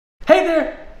Hey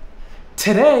there!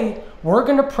 Today, we're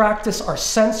gonna practice our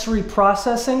sensory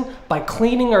processing by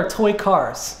cleaning our toy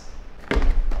cars.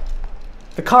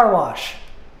 The car wash.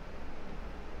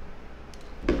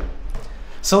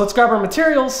 So let's grab our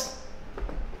materials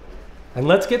and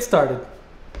let's get started.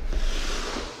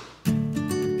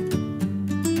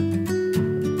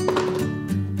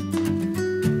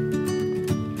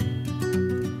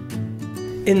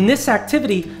 In this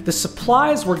activity, the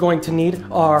supplies we're going to need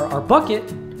are our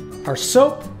bucket, our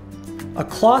soap, a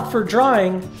cloth for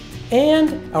drying,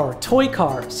 and our toy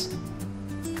cars.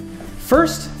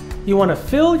 First, you want to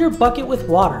fill your bucket with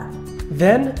water.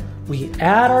 Then, we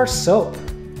add our soap.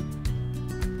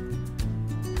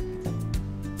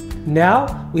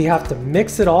 Now, we have to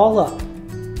mix it all up.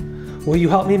 Will you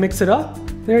help me mix it up?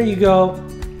 There you go.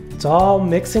 It's all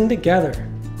mixing together.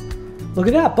 Look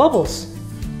at that, bubbles.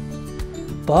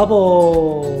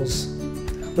 Bubbles.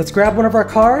 Let's grab one of our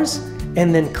cars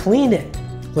and then clean it.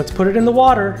 Let's put it in the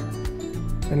water.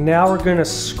 And now we're gonna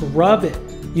scrub it.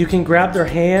 You can grab their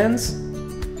hands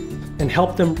and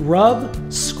help them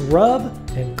rub, scrub,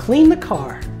 and clean the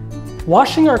car.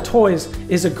 Washing our toys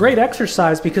is a great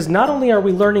exercise because not only are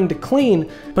we learning to clean,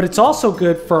 but it's also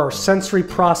good for our sensory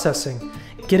processing,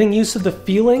 getting used to the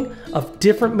feeling of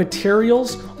different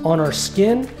materials on our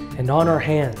skin and on our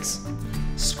hands.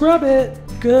 Scrub it.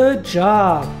 Good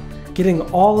job. Getting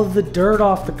all of the dirt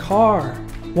off the car.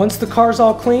 Once the car's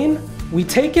all clean, we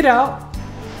take it out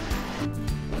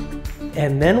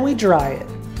and then we dry it.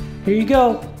 Here you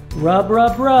go. Rub,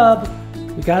 rub, rub.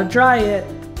 We gotta dry it.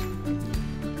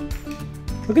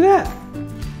 Look at that.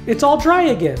 It's all dry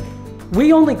again.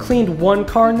 We only cleaned one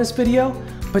car in this video,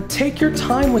 but take your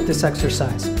time with this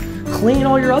exercise. Clean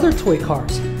all your other toy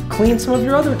cars. Clean some of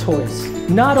your other toys.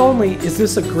 Not only is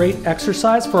this a great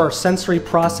exercise for our sensory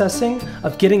processing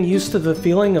of getting used to the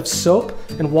feeling of soap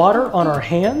and water on our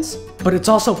hands, but it's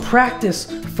also practice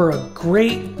for a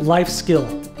great life skill.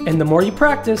 And the more you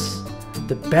practice,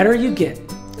 the better you get.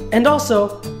 And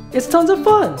also, it's tons of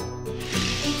fun.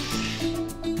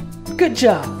 Good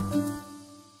job.